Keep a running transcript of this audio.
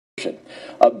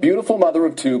A beautiful mother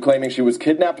of two claiming she was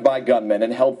kidnapped by gunmen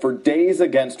and held for days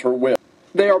against her will.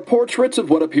 They are portraits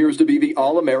of what appears to be the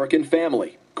all-American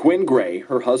family. Quinn Gray,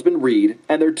 her husband Reed,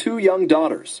 and their two young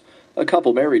daughters. A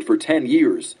couple married for 10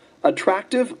 years.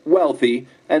 Attractive, wealthy,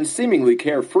 and seemingly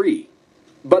carefree.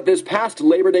 But this past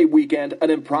Labor Day weekend, an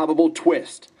improbable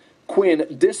twist.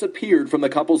 Quinn disappeared from the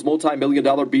couple's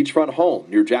multi-million-dollar beachfront home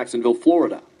near Jacksonville,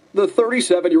 Florida. The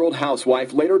 37-year-old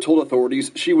housewife later told authorities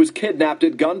she was kidnapped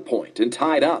at gunpoint and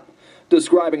tied up,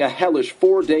 describing a hellish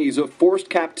 4 days of forced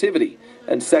captivity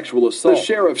and sexual assault. The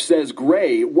sheriff says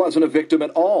Gray wasn't a victim at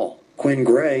all. Quinn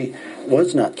Gray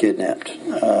was not kidnapped,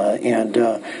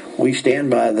 and we stand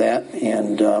by that,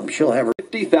 and she'll have her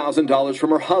 $50,000 from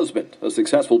her husband, a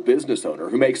successful business owner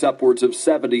who makes upwards of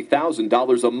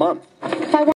 $70,000 a month.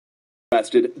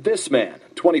 Arrested this man,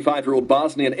 25-year-old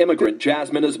Bosnian immigrant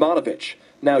Jasmine Osmanovic,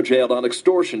 now jailed on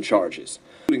extortion charges,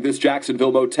 including this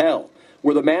Jacksonville motel,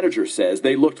 where the manager says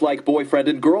they looked like boyfriend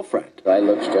and girlfriend. I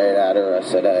looked straight at her. I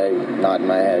said, hey, nodded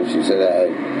my head. She said,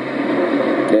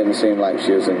 hey. Didn't seem like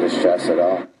she was in distress at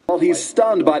all. While he's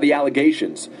stunned by the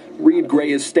allegations, Reed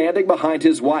Gray is standing behind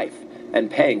his wife and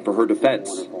paying for her defense.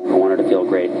 I want her to feel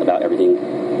great about everything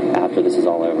after this is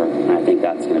all over, and I think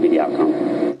that's going to be the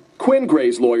outcome. Quinn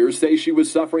Gray's lawyers say she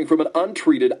was suffering from an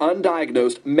untreated,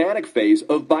 undiagnosed manic phase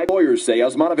of bipolar. Lawyers say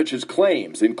Osmanovic's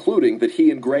claims, including that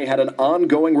he and Gray had an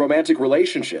ongoing romantic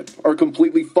relationship, are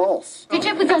completely false. Did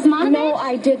you check with Osmanovic? No,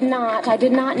 I did not. I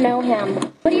did not know him.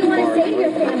 What do you want to say to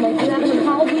your family? Do you have an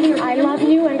apology? I love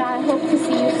you, and I hope to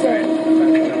see you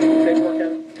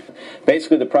soon.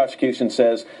 Basically, the prosecution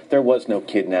says there was no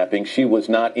kidnapping. She was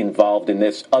not involved in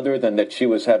this other than that she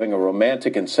was having a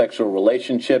romantic and sexual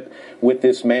relationship with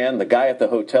this man. The guy at the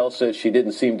hotel says she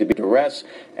didn't seem to be duress,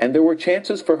 and there were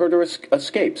chances for her to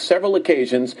escape. Several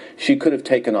occasions she could have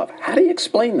taken off. How do you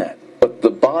explain that? But the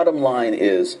bottom line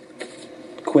is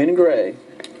Quinn Gray,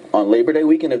 on Labor Day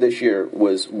weekend of this year,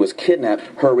 was kidnapped.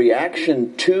 Her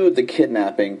reaction to the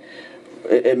kidnapping,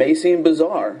 it may seem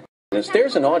bizarre.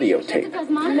 There's an audio tape,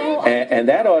 and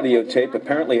that audio tape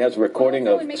apparently has a recording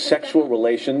of sexual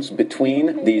relations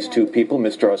between these two people,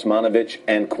 Mr. Osmanovic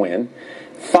and Quinn,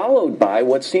 followed by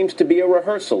what seems to be a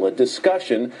rehearsal, a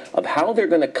discussion of how they're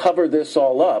going to cover this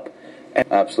all up.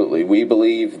 Absolutely. We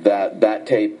believe that that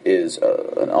tape is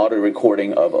an audio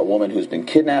recording of a woman who's been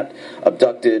kidnapped,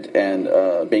 abducted,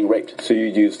 and being raped. So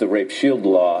you'd use the rape shield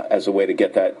law as a way to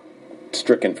get that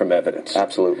stricken from evidence.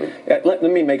 Absolutely. Let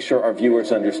me make sure our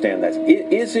viewers understand that.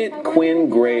 Is it Quinn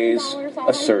Gray's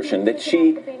assertion that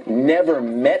she never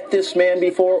met this man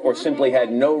before or simply had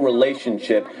no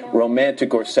relationship,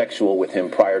 romantic or sexual, with him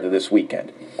prior to this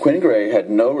weekend? Quinn Gray had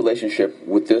no relationship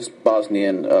with this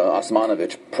Bosnian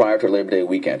Osmanovic prior to Labor Day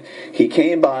weekend. He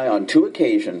came by on 2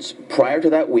 occasions prior to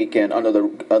that weekend under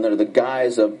the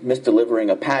guise of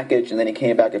misdelivering a package, and then he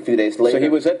came back a few days later. So he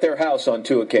was at their house on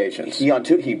 2 occasions.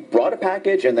 He brought a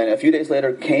package, and then a few days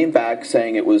later came back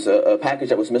saying it was a package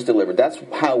that was misdelivered. That's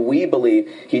how we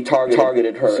believe he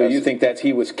targeted her. So you think that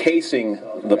he was casing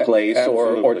the place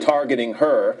or targeting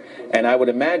her, and I would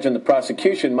imagine the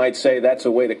prosecution might say that's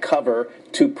a way to cover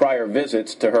 2 prior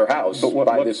visits to her house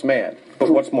by this man. But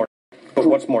what's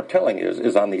more telling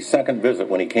is on the second visit,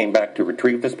 when he came back to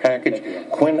retrieve this package,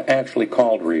 Quinn actually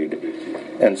called Reed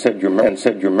and said, "You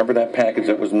remember that package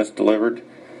that was misdelivered?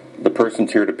 The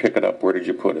person's here to pick it up. Where did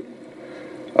you put it?"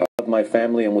 My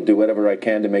family, and will do whatever I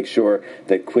can to make sure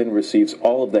that Quinn receives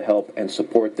all of the help and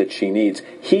support that she needs.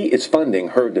 He is funding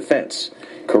her defense,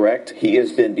 correct? He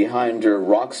has been behind her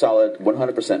rock solid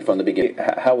 100% from the beginning.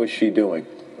 How is she doing?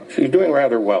 She's doing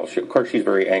rather well. Of course, she's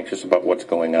very anxious about what's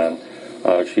going on.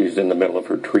 She's in the middle of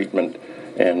her treatment,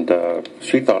 and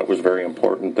she thought it was very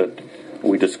important that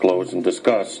we disclose and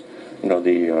discuss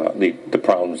the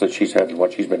problems that she's had and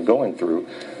what she's been going through.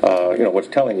 What's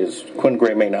telling is Quinn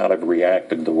Gray may not have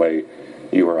reacted the way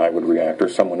you or I would react or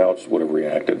someone else would have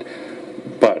reacted,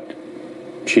 but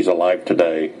she's alive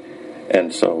today,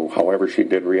 and so however she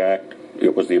did react,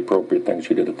 it was the appropriate thing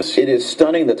she did at the scene. It is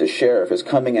stunning that the sheriff is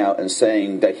coming out and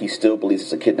saying that he still believes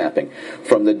it's a kidnapping.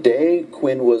 From the day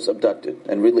Quinn was abducted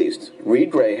and released, Reed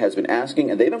Gray has been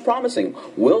asking, and they've been promising,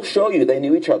 we'll show you they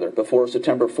knew each other before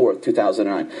September 4th,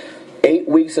 2009. 8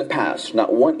 weeks have passed.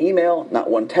 Not one email, not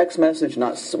one text message,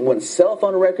 not one cell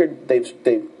phone record. They've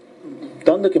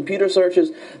done the computer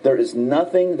searches. There is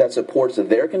nothing that supports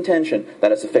their contention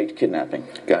that it's a fake kidnapping.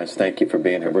 Guys, thank you for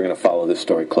being here. We're going to follow this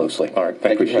story closely. All right,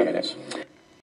 thank you for appreciate having us.